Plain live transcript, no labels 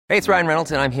Hey, it's Ryan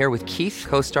Reynolds, and I'm here with Keith,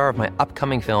 co-star of my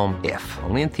upcoming film, If,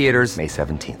 only in theaters May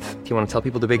 17th. Do you want to tell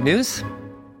people the big news?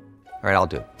 All right, I'll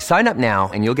do it. Sign up now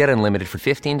and you'll get unlimited for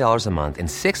 $15 a month and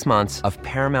 6 months of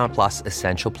Paramount Plus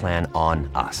Essential Plan on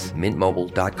us.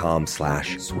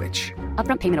 MintMobile.com/switch.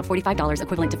 Upfront payment of $45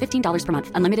 equivalent to $15 per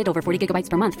month. Unlimited over 40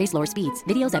 gigabytes per month. Face lower speeds.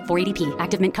 Videos at 480p.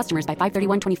 Active Mint customers by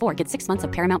 531.24 get 6 months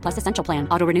of Paramount Plus Essential Plan.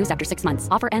 Auto renews after 6 months.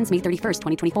 Offer ends May 31st,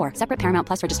 2024. Separate Paramount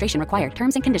Plus registration required.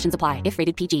 Terms and conditions apply if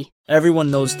rated PG. Everyone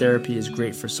knows therapy is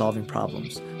great for solving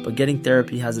problems, but getting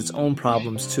therapy has its own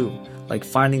problems too, like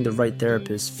finding the right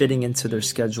therapist, fitting into their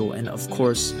schedule, and of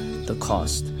course, the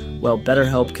cost. Well,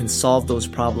 BetterHelp can solve those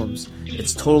problems.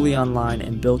 It's totally online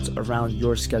and built around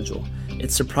your schedule.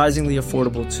 It's surprisingly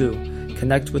affordable too.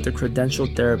 Connect with a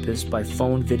credentialed therapist by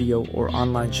phone, video, or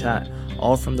online chat,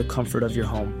 all from the comfort of your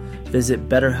home. Visit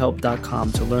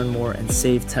BetterHelp.com to learn more and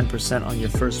save 10% on your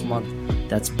first month.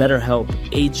 That's BetterHelp,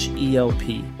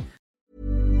 H-E-L-P.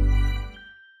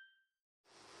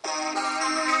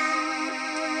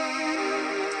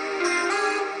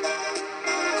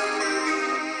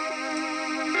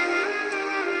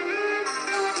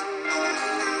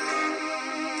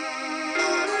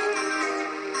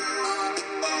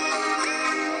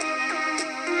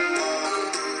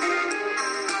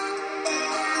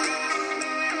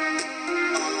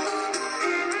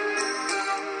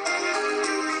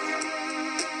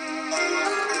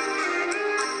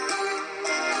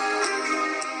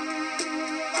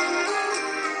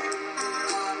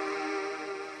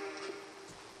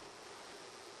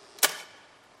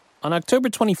 On October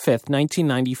 25th,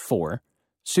 1994,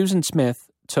 Susan Smith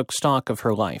took stock of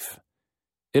her life.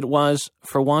 It was,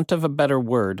 for want of a better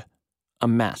word, a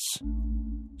mess.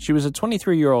 She was a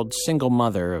 23-year-old single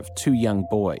mother of 2 young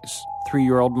boys,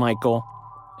 3-year-old Michael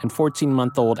and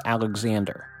 14-month-old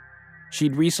Alexander.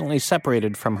 She'd recently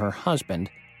separated from her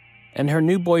husband, and her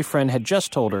new boyfriend had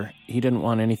just told her he didn't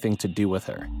want anything to do with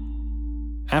her.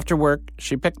 After work,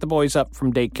 she picked the boys up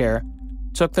from daycare,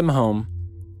 took them home,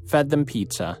 fed them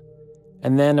pizza,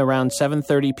 and then around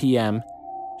 7:30 p.m.,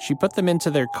 she put them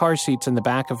into their car seats in the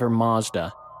back of her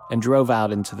Mazda and drove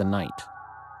out into the night.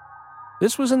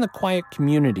 This was in the quiet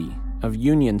community of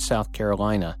Union, South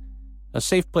Carolina, a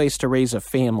safe place to raise a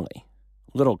family,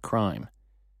 little crime.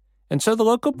 And so the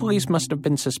local police must have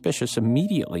been suspicious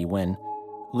immediately when,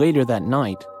 later that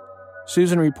night,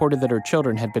 Susan reported that her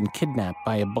children had been kidnapped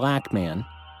by a black man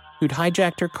who'd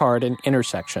hijacked her car at an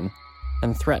intersection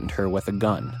and threatened her with a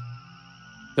gun.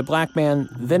 The black man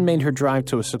then made her drive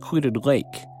to a secluded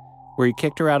lake, where he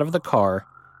kicked her out of the car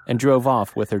and drove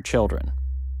off with her children.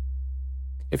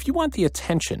 If you want the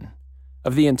attention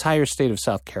of the entire state of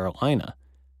South Carolina,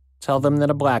 tell them that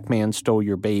a black man stole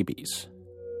your babies.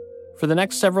 For the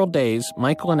next several days,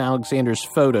 Michael and Alexander's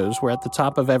photos were at the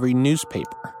top of every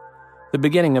newspaper, the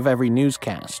beginning of every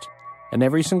newscast, and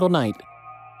every single night,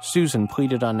 Susan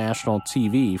pleaded on national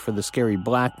TV for the scary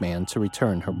black man to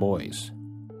return her boys.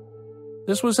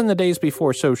 This was in the days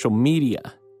before social media,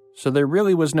 so there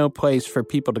really was no place for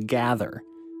people to gather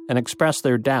and express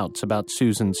their doubts about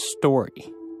Susan's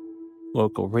story.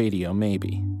 Local radio,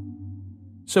 maybe.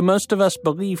 So most of us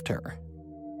believed her,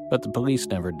 but the police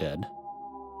never did.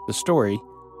 The story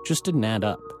just didn't add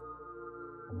up.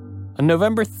 On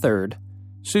November 3rd,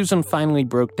 Susan finally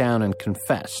broke down and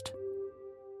confessed.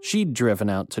 She'd driven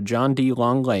out to John D.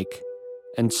 Long Lake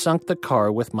and sunk the car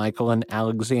with Michael and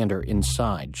Alexander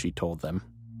inside, she told them.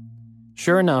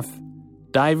 Sure enough,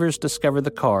 divers discovered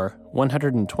the car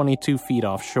 122 feet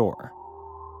offshore.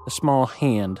 A small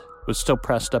hand was still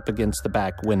pressed up against the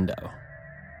back window.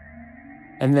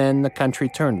 And then the country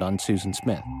turned on Susan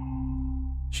Smith.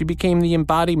 She became the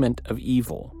embodiment of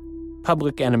evil,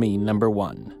 public enemy number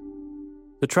 1.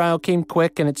 The trial came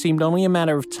quick, and it seemed only a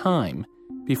matter of time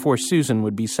before Susan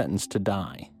would be sentenced to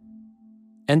die.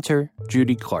 Enter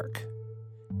Judy Clark.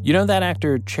 You know that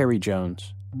actor Cherry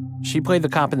Jones? She played the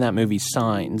cop in that movie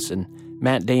Signs and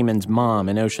Matt Damon's mom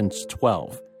in Ocean's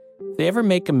 12. If they ever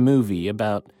make a movie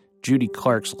about Judy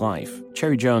Clark's life,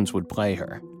 Cherry Jones would play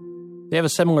her. They have a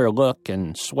similar look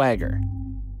and swagger.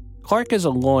 Clark is a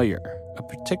lawyer, a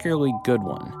particularly good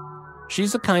one.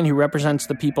 She's the kind who represents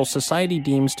the people society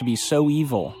deems to be so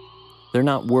evil, they're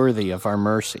not worthy of our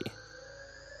mercy.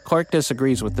 Clark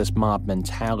disagrees with this mob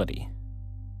mentality.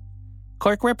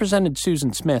 Clark represented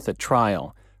Susan Smith at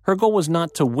trial. Her goal was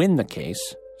not to win the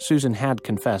case. Susan had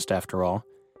confessed, after all.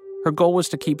 Her goal was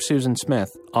to keep Susan Smith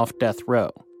off death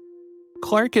row.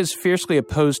 Clark is fiercely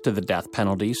opposed to the death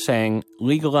penalty, saying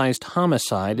legalized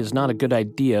homicide is not a good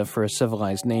idea for a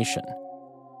civilized nation.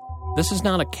 This is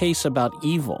not a case about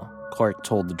evil, Clark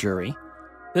told the jury.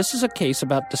 This is a case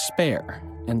about despair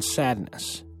and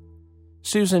sadness.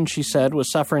 Susan, she said,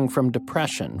 was suffering from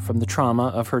depression from the trauma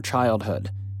of her childhood.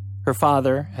 Her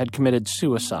father had committed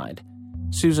suicide.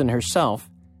 Susan herself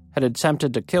had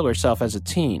attempted to kill herself as a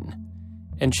teen,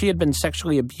 and she had been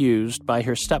sexually abused by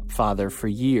her stepfather for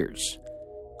years.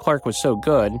 Clark was so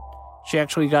good, she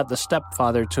actually got the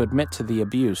stepfather to admit to the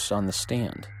abuse on the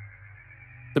stand.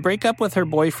 The breakup with her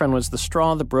boyfriend was the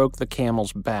straw that broke the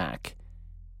camel's back.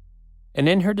 And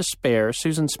in her despair,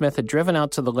 Susan Smith had driven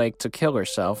out to the lake to kill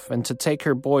herself and to take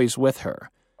her boys with her.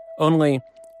 Only,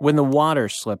 when the water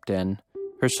slipped in,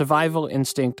 her survival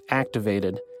instinct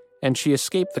activated, and she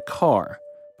escaped the car,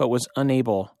 but was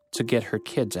unable to get her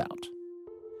kids out.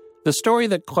 The story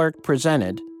that Clark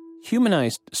presented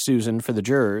humanized Susan for the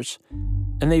jurors,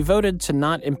 and they voted to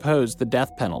not impose the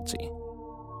death penalty.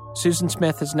 Susan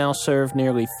Smith has now served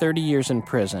nearly 30 years in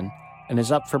prison and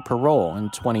is up for parole in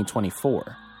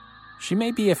 2024. She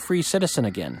may be a free citizen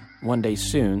again one day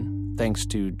soon, thanks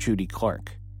to Judy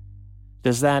Clark.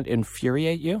 Does that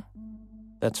infuriate you?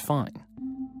 That's fine.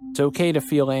 It's okay to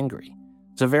feel angry.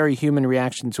 It's a very human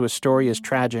reaction to a story as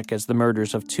tragic as the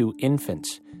murders of 2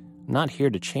 infants. I'm not here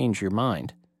to change your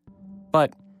mind.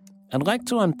 But I'd like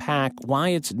to unpack why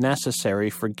it's necessary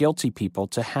for guilty people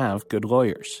to have good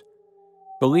lawyers.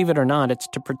 Believe it or not, it's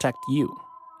to protect you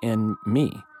and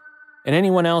me and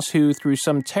anyone else who, through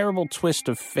some terrible twist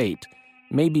of fate,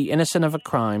 may be innocent of a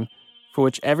crime for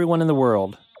which everyone in the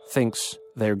world thinks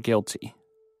they're guilty.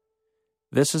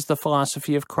 This is The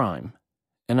Philosophy of Crime,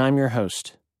 and I'm your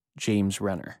host, James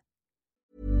Renner.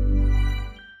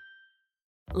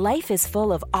 Life is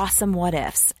full of awesome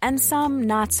what-ifs, and some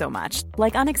not so much,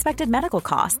 like unexpected medical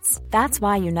costs. That's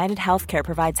why United Healthcare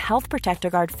provides Health Protector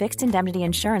Guard fixed indemnity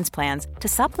insurance plans to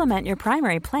supplement your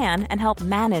primary plan and help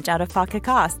manage out-of-pocket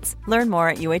costs. Learn more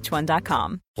at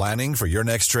UH1.com. Planning for your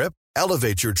next trip?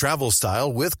 Elevate your travel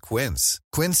style with Quince.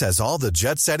 Quince has all the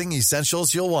jet-setting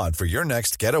essentials you'll want for your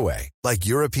next getaway, like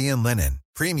European linen,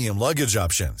 premium luggage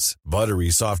options, buttery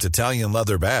soft Italian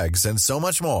leather bags, and so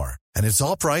much more. And it's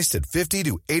all priced at 50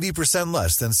 to 80%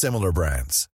 less than similar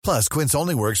brands. Plus, Quince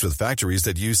only works with factories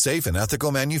that use safe and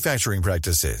ethical manufacturing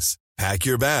practices. Pack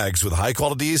your bags with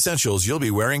high-quality essentials you'll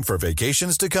be wearing for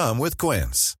vacations to come with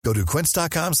Quince. Go to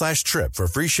quince.com/trip for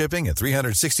free shipping and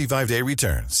 365-day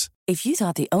returns. If you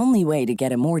thought the only way to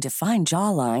get a more defined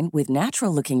jawline with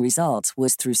natural-looking results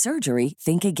was through surgery,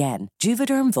 think again.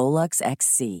 Juvederm Volux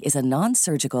XC is a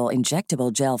non-surgical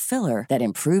injectable gel filler that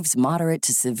improves moderate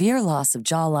to severe loss of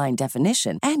jawline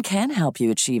definition and can help you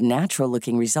achieve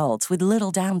natural-looking results with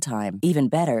little downtime. Even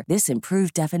better, this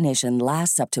improved definition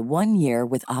lasts up to 1 year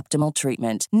with optimal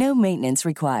treatment. No maintenance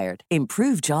required.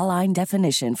 Improve jawline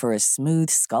definition for a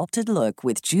smooth, sculpted look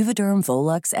with Juvederm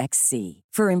Volux XC.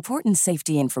 For important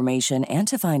safety information and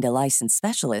to find a licensed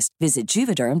specialist, visit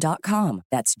Juvederm.com.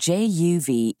 That's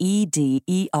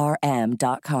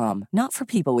JUVEDERM.com. Not for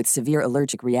people with severe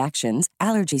allergic reactions,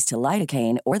 allergies to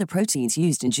lidocaine, or the proteins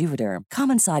used in Juvederm.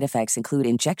 Common side effects include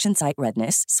injection site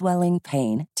redness, swelling,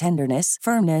 pain, tenderness,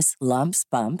 firmness, lumps,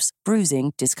 bumps,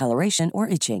 bruising, discoloration, or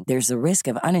itching. There's a risk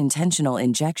of unintentional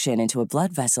injection into a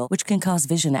blood vessel, which can cause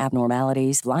vision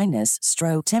abnormalities, blindness,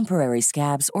 stroke, temporary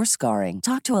scabs, or scarring.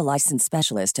 Talk to a licensed specialist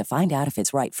to find out if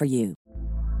it's right for you.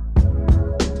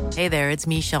 Hey there, it's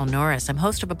Michelle Norris. I'm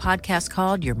host of a podcast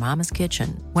called Your Mama's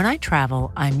Kitchen. When I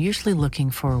travel, I'm usually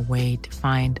looking for a way to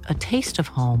find a taste of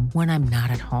home when I'm not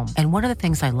at home. And one of the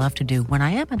things I love to do when I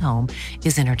am at home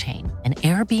is entertain. And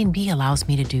Airbnb allows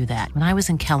me to do that. When I was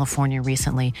in California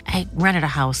recently, I rented a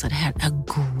house that had a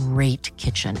great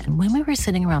kitchen. And when we were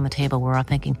sitting around the table, we were all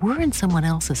thinking, we're in someone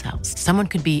else's house. Someone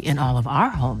could be in all of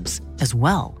our homes as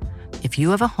well. If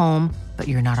you have a home, but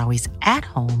you're not always at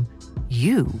home,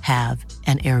 you have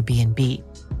an Airbnb.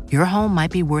 Your home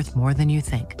might be worth more than you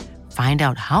think. Find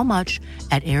out how much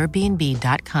at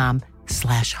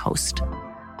airbnb.com/host.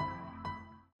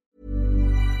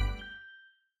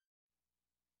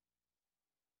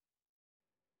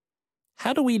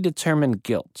 How do we determine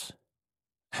guilt?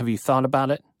 Have you thought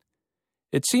about it?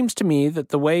 It seems to me that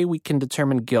the way we can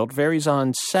determine guilt varies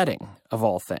on setting, of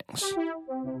all things.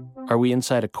 Are we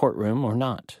inside a courtroom or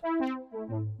not?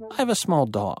 I have a small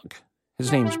dog. His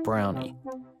name's Brownie.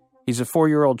 He's a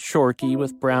 4-year-old Shorkie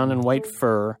with brown and white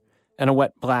fur and a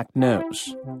wet black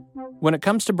nose. When it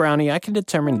comes to Brownie, I can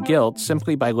determine guilt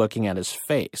simply by looking at his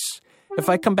face. If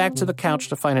I come back to the couch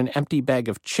to find an empty bag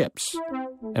of chips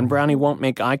and Brownie won't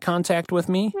make eye contact with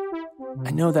me,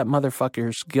 I know that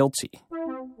motherfucker's guilty.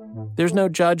 There's no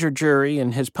judge or jury,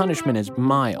 and his punishment is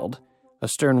mild, a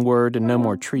stern word and no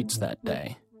more treats that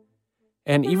day.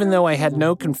 And even though I had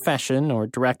no confession or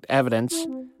direct evidence,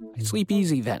 I sleep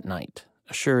easy that night,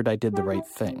 assured I did the right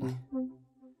thing.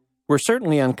 We're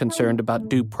certainly unconcerned about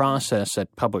due process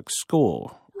at public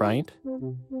school, right?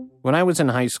 When I was in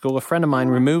high school, a friend of mine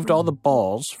removed all the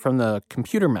balls from the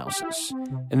computer mouses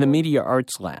in the media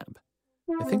arts lab.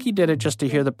 I think he did it just to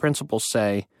hear the principal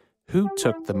say, "Who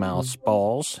took the mouse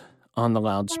balls?" on the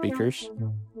loudspeakers.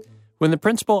 When the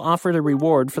principal offered a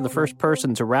reward for the first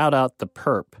person to rout out the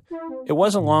perp, it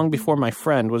wasn't long before my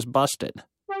friend was busted.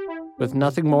 With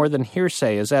nothing more than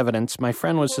hearsay as evidence, my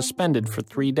friend was suspended for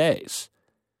 3 days.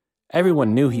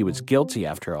 Everyone knew he was guilty,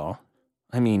 after all.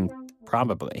 I mean,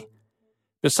 probably.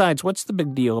 Besides, what's the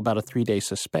big deal about a 3-day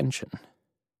suspension?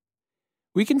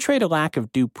 We can trade a lack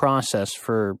of due process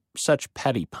for such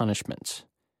petty punishments.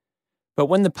 But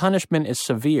when the punishment is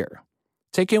severe,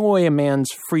 taking away a man's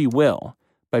free will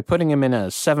by putting him in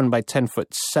a 7 by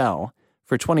 10-foot cell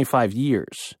for 25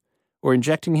 years, or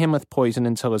injecting him with poison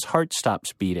until his heart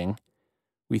stops beating,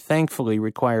 we thankfully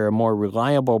require a more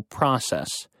reliable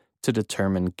process to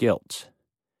determine guilt.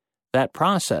 That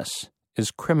process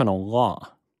is criminal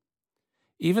law.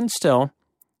 Even still,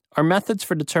 our methods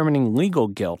for determining legal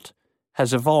guilt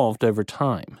has evolved over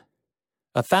time.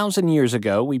 1,000 years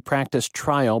ago, we practiced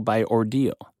trial by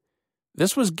ordeal.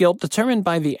 This was guilt determined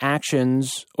by the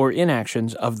actions or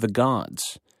inactions of the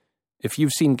gods. If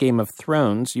you've seen Game of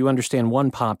Thrones, you understand one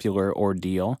popular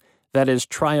ordeal, that is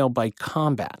trial by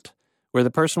combat, where the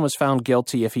person was found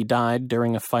guilty if he died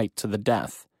during a fight to the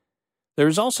death. There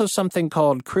is also something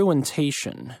called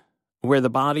cruentation, where the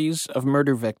bodies of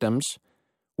murder victims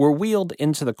were wheeled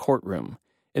into the courtroom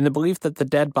in the belief that the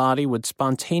dead body would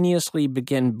spontaneously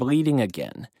begin bleeding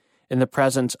again in the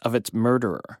presence of its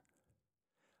murderer.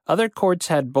 Other courts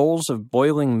had bowls of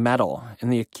boiling metal,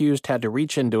 and the accused had to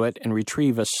reach into it and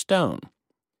retrieve a stone.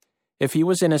 If he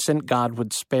was innocent, God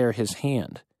would spare his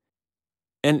hand.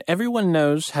 And everyone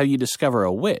knows how you discover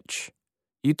a witch.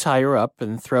 You tie her up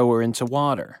and throw her into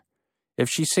water. If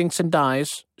she sinks and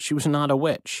dies, she was not a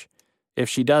witch. If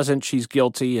she doesn't, she's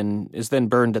guilty and is then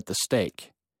burned at the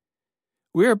stake.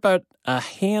 We're about a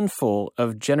handful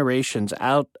of generations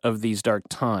out of these dark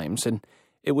times, and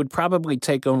it would probably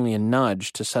take only a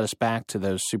nudge to set us back to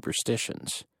those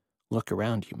superstitions. Look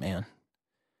around you, man.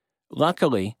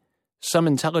 Luckily, some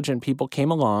intelligent people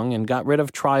came along and got rid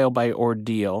of trial by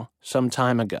ordeal some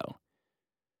time ago.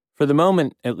 For the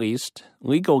moment, at least,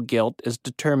 legal guilt is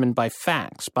determined by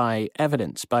facts, by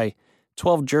evidence, by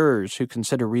 12 jurors who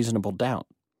consider reasonable doubt.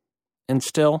 And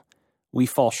still, we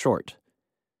fall short.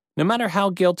 No matter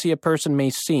how guilty a person may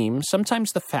seem,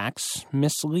 sometimes the facts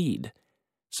mislead.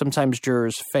 Sometimes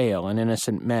jurors fail and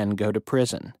innocent men go to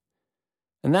prison.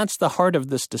 And that's the heart of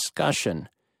this discussion.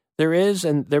 There is,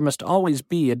 and there must always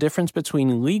be, a difference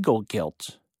between legal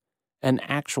guilt and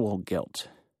actual guilt.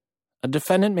 A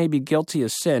defendant may be guilty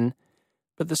of sin,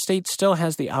 but the state still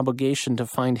has the obligation to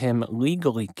find him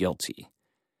legally guilty.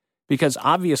 Because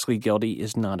obviously guilty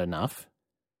is not enough.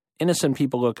 Innocent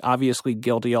people look obviously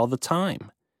guilty all the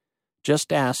time.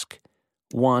 Just ask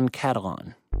Juan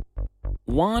Catalan.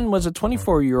 Juan was a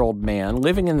 24-year-old man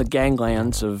living in the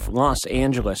ganglands of Los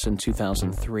Angeles in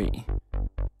 2003.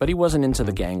 But he wasn't into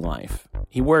the gang life.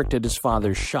 He worked at his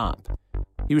father's shop.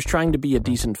 He was trying to be a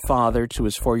decent father to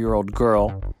his 4-year-old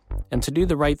girl and to do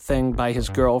the right thing by his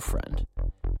girlfriend.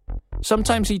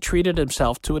 Sometimes he treated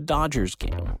himself to a Dodgers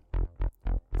game.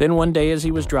 Then one day as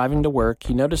he was driving to work,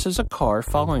 he notices a car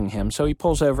following him, so he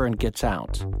pulls over and gets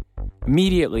out.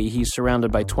 Immediately, he's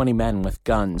surrounded by 20 men with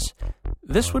guns.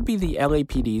 This would be the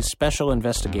LAPD's Special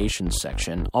Investigations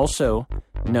Section, also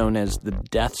known as the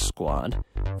Death Squad,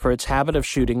 for its habit of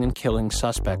shooting and killing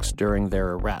suspects during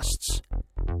their arrests.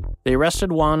 They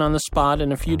arrested Juan on the spot,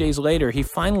 and a few days later, he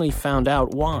finally found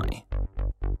out why.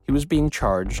 He was being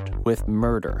charged with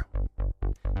murder.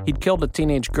 He'd killed a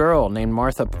teenage girl named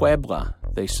Martha Puebla,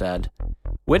 they said.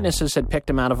 Witnesses had picked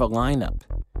him out of a lineup,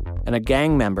 and a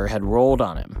gang member had rolled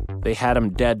on him. They had him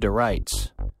dead to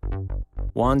rights.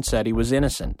 Juan said he was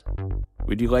innocent.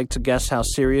 Would you like to guess how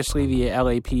seriously the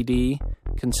LAPD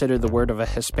considered the word of a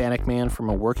Hispanic man from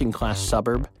a working-class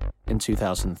suburb in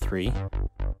 2003?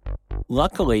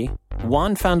 Luckily,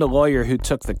 Juan found a lawyer who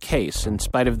took the case in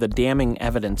spite of the damning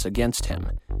evidence against him.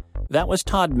 That was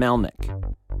Todd Melnick.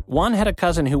 Juan had a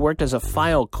cousin who worked as a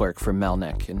file clerk for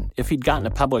Melnick, and if he'd gotten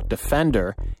a public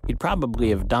defender, he'd probably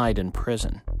have died in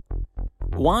prison.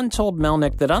 Juan told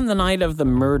Melnick that on the night of the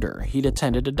murder, he'd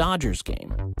attended a Dodgers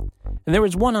game. And there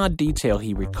was one odd detail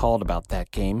he recalled about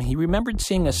that game. He remembered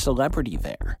seeing a celebrity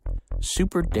there,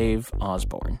 Super Dave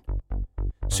Osborne.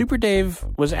 Super Dave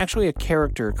was actually a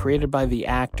character created by the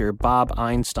actor Bob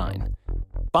Einstein.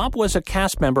 Bob was a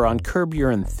cast member on Curb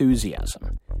Your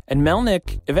Enthusiasm, And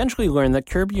Melnick eventually learned that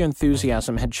Curb Your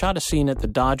Enthusiasm had shot a scene at the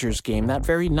Dodgers game that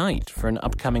very night for an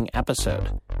upcoming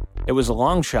episode. It was a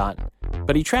long shot,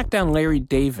 but he tracked down Larry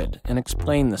David and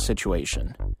explained the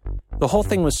situation. The whole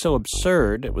thing was so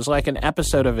absurd, it was like an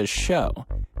episode of his show,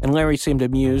 and Larry seemed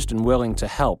amused and willing to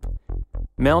help.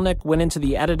 Melnick went into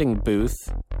the editing booth,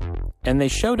 and they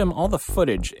showed him all the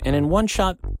footage, and in one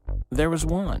shot, there was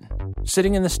Juan,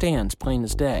 sitting in the stands plain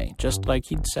as day, just like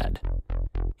he'd said.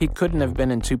 He couldn't have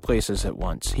been in two places at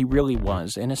once. He really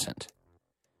was innocent.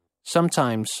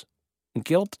 Sometimes,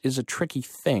 guilt is a tricky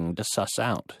thing to suss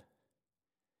out.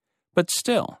 But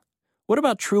still, what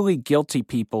about truly guilty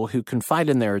people who confide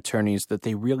in their attorneys that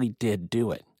they really did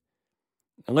do it?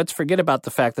 And let's forget about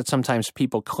the fact that sometimes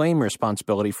people claim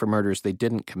responsibility for murders they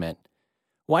didn't commit.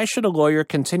 Why should a lawyer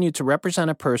continue to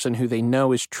represent a person who they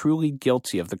know is truly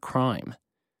guilty of the crime?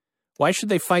 Why should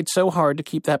they fight so hard to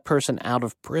keep that person out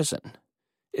of prison?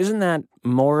 Isn't that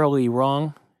morally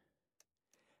wrong?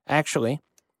 Actually,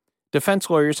 defense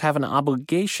lawyers have an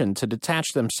obligation to detach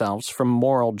themselves from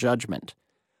moral judgment.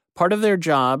 Part of their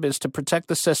job is to protect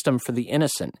the system for the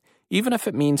innocent, even if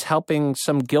it means helping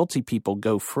some guilty people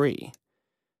go free.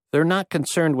 They're not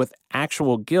concerned with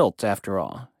actual guilt, after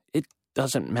all. It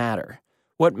doesn't matter.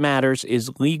 What matters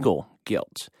is legal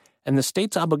guilt, and the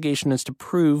state's obligation is to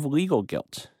prove legal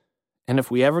guilt. And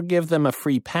if we ever give them a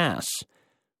free pass,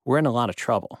 we're in a lot of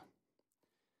trouble.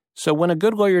 So when a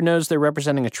good lawyer knows they're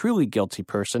representing a truly guilty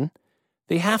person,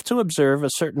 they have to observe a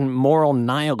certain moral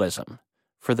nihilism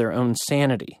for their own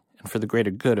sanity and for the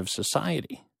greater good of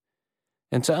society.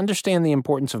 And to understand the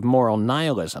importance of moral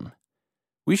nihilism,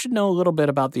 we should know a little bit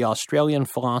about the Australian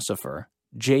philosopher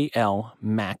J.L.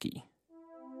 Mackie.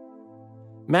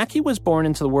 Mackie was born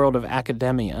into the world of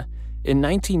academia in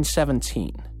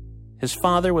 1917. His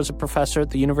father was a professor at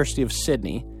the University of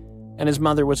Sydney, and his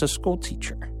mother was a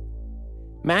schoolteacher.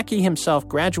 Mackie himself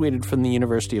graduated from the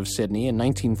University of Sydney in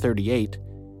 1938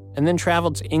 and then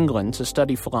traveled to England to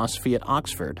study philosophy at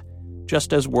Oxford,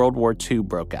 just as World War II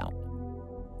broke out.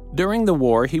 During the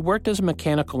war, he worked as a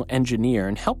mechanical engineer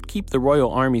and helped keep the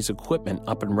Royal Army's equipment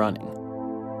up and running.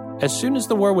 As soon as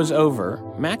the war was over,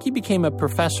 Mackie became a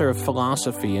professor of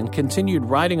philosophy and continued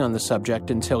writing on the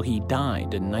subject until he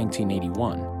died in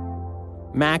 1981.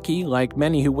 Mackie, like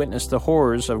many who witnessed the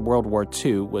horrors of World War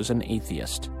II, was an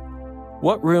atheist.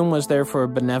 What room was there for a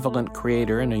benevolent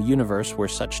creator in a universe where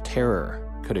such terror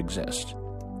could exist?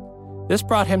 This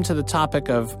brought him to the topic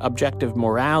of objective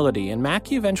morality, and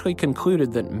Mackie eventually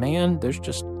concluded that, man, there's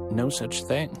just no such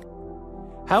thing.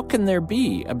 How can there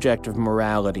be objective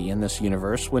morality in this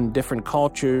universe when different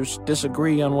cultures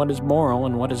disagree on what is moral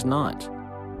and what is not?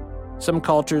 Some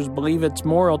cultures believe it's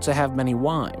moral to have many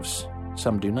wives.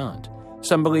 Some do not.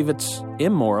 Some believe it's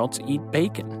immoral to eat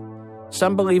bacon.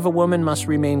 Some believe a woman must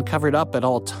remain covered up at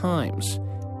all times.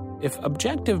 If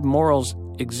objective morals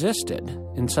existed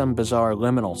in some bizarre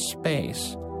liminal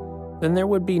space, then there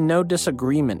would be no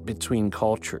disagreement between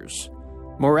cultures.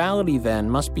 Morality, then,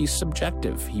 must be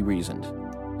subjective, he reasoned,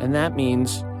 and that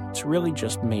means it's really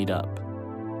just made up.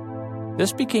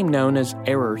 This became known as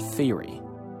error theory,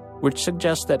 which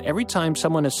suggests that every time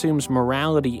someone assumes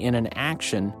morality in an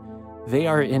action, they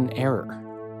are in error.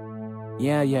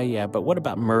 Yeah, but what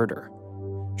about murder?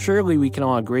 Surely we can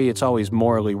all agree it's always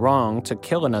morally wrong to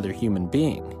kill another human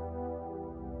being.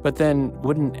 But then,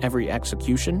 wouldn't every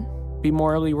execution be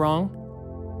morally wrong?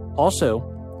 Also,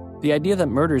 the idea that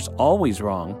murder's always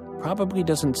wrong probably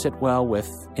doesn't sit well with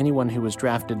anyone who was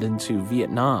drafted into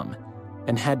Vietnam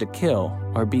and had to kill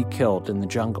or be killed in the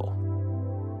jungle.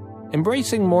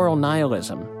 Embracing moral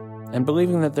nihilism and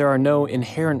believing that there are no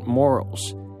inherent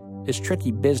morals is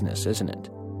tricky business, isn't it?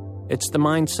 It's the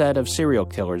mindset of serial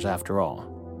killers, after all.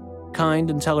 Kind,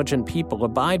 intelligent people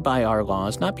abide by our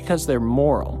laws not because they're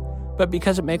moral, but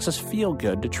because it makes us feel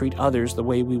good to treat others the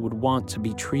way we would want to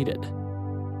be treated.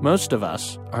 Most of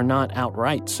us are not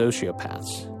outright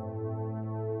sociopaths.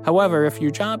 However, if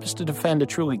your job is to defend a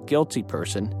truly guilty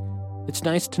person, it's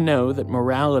nice to know that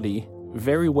morality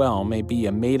very well may be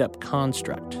a made-up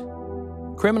construct.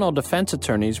 Criminal defense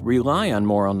attorneys rely on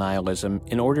moral nihilism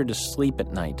in order to sleep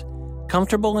at night,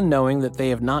 comfortable in knowing that they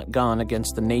have not gone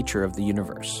against the nature of the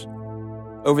universe.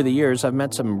 Over the years, I've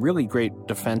met some really great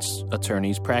defense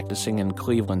attorneys practicing in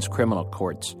Cleveland's criminal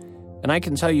courts, and I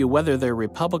can tell you whether they're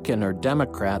Republican or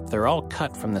Democrat, they're all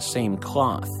cut from the same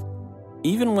cloth.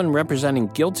 Even when representing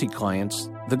guilty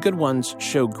clients, the good ones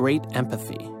show great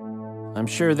empathy. I'm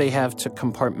sure they have to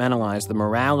compartmentalize the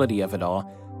morality of it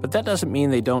all, but that doesn't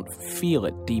mean they don't feel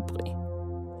it deeply.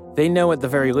 They know at the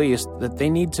very least that they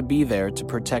need to be there to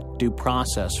protect due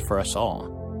process for us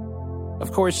all.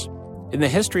 Of course, in the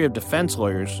history of defense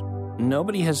lawyers,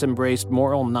 nobody has embraced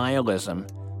moral nihilism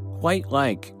quite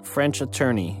like French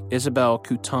attorney Isabelle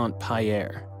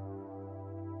Coutant-Payeur.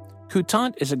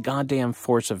 Coutant is a goddamn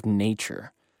force of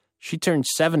nature. She turned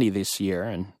 70 this year,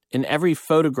 and in every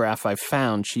photograph I've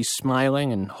found, she's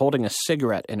smiling and holding a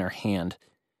cigarette in her hand.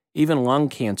 Even lung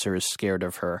cancer is scared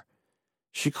of her.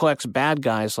 She collects bad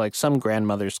guys like some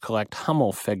grandmothers collect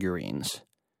Hummel figurines.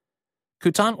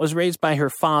 Coutant was raised by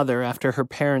her father after her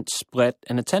parents split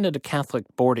and attended a Catholic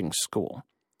boarding school.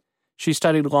 She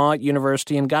studied law at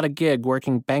university and got a gig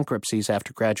working bankruptcies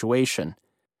after graduation.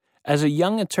 As a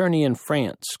young attorney in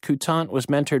France, Coutant was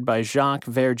mentored by Jacques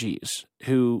Vergès,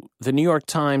 who the New York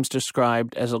Times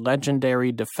described as a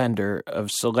legendary defender of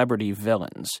celebrity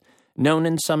villains, known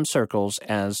in some circles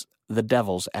as the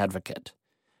devil's advocate.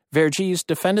 Vergès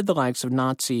defended the likes of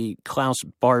Nazi Klaus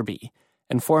Barbie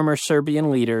and former Serbian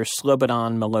leader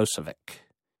Slobodan Milosevic.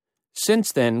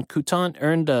 Since then, Coutant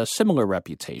earned a similar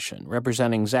reputation,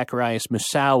 representing Zacarias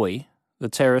Moussaoui, the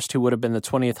terrorist who would have been the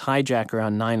 20th hijacker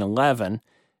on 9/11,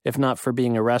 if not for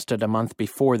being arrested a month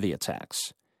before the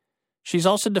attacks. She's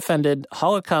also defended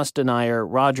Holocaust denier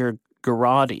Roger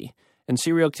Garaudy and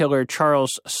serial killer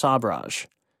Charles Sabraj.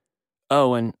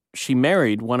 Oh, and she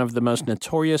married one of the most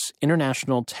notorious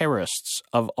international terrorists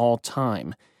of all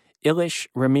time, Ilich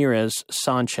Ramirez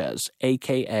Sanchez,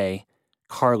 a.k.a.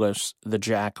 Carlos the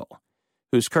Jackal,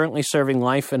 who's currently serving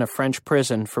life in a French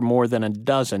prison for more than a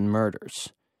dozen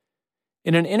murders.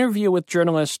 In an interview with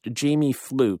journalist Jamie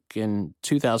Fluke in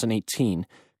 2018,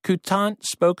 Coutant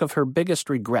spoke of her biggest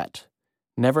regret,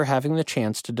 never having the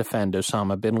chance to defend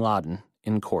Osama bin Laden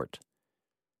in court.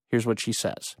 Here's what she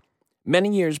says.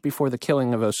 Many years before the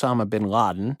killing of Osama bin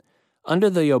Laden, under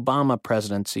the Obama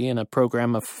presidency in a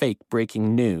program of fake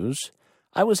breaking news,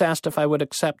 I was asked if I would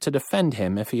accept to defend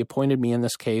him if he appointed me in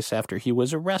this case after he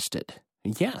was arrested.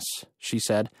 Yes, she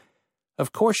said.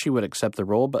 Of course she would accept the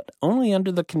role, but only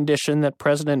under the condition that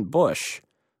President Bush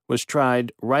was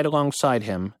tried right alongside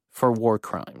him for war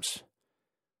crimes.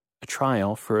 A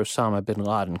trial for Osama bin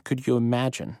Laden. Could you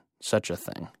imagine such a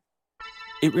thing?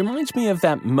 It reminds me of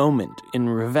that moment in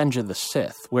Revenge of the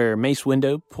Sith where Mace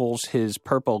Windu pulls his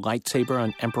purple lightsaber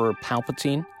on Emperor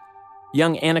Palpatine.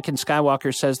 Young Anakin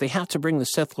Skywalker says they have to bring the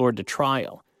Sith Lord to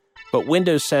trial, but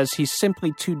Windu says he's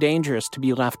simply too dangerous to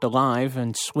be left alive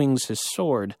and swings his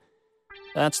sword.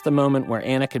 That's the moment where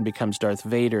Anakin becomes Darth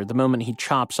Vader, the moment he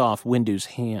chops off Windu's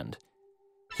hand.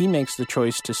 He makes the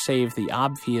choice to save the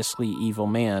obviously evil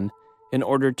man in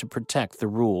order to protect the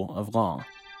rule of law.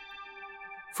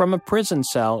 From a prison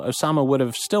cell, Osama would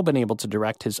have still been able to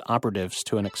direct his operatives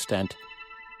to an extent.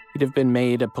 He'd have been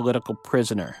made a political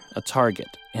prisoner, a target,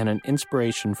 and an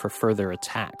inspiration for further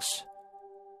attacks.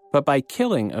 But by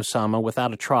killing Osama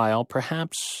without a trial,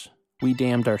 perhaps we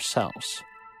damned ourselves.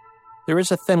 There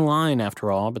is a thin line, after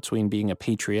all, between being a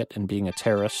patriot and being a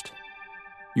terrorist.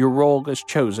 Your role is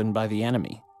chosen by the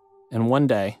enemy, and one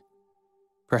day,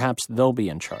 perhaps they'll be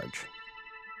in charge.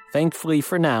 Thankfully,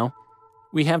 for now,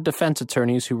 we have defense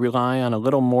attorneys who rely on a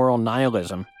little moral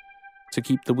nihilism to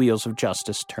keep the wheels of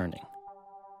justice turning.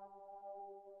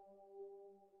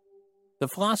 The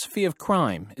Philosophy of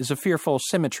Crime is a Fearful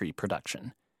Symmetry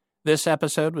production. This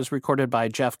episode was recorded by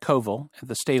Jeff Koval at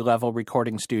the Stay Level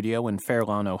Recording Studio in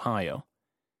Fairlawn, Ohio.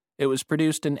 It was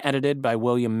produced and edited by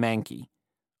William Mankey.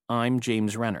 I'm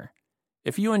James Renner.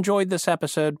 If you enjoyed this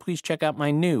episode, please check out my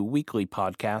new weekly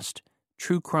podcast,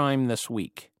 True Crime This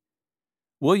Week.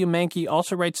 William Mankey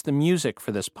also writes the music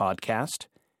for this podcast.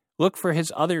 Look for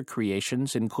his other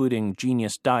creations, including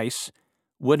Genius Dice,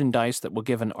 wooden dice that will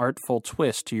give an artful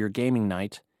twist to your gaming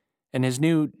night, and his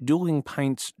new Dueling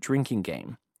Pints drinking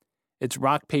game. It's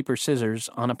rock, paper, scissors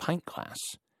on a pint glass.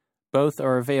 Both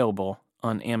are available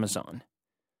on Amazon.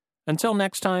 Until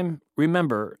next time,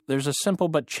 remember, there's a simple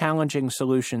but challenging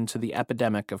solution to the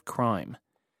epidemic of crime.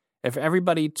 If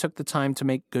everybody took the time to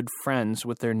make good friends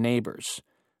with their neighbors,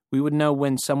 we would know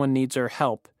when someone needs our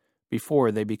help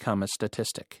before they become a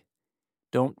statistic.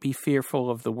 Don't be fearful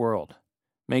of the world.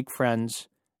 Make friends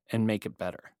and make it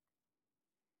better.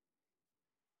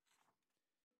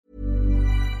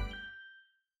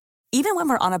 Even when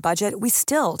we're on a budget, we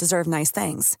still deserve nice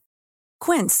things.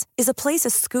 Quince is a place to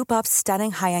scoop up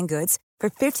stunning high-end goods for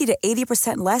 50 to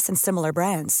 80% less than similar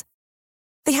brands.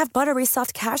 They have buttery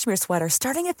soft cashmere sweaters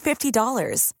starting at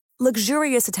 $50,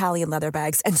 luxurious Italian leather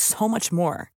bags, and so much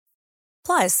more.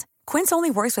 Plus, Quince only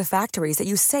works with factories that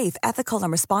use safe, ethical,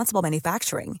 and responsible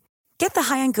manufacturing. Get the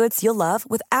high-end goods you'll love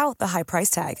without the high price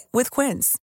tag with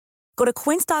Quince. Go to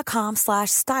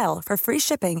quince.com/style for free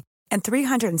shipping and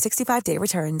 365-day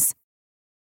returns.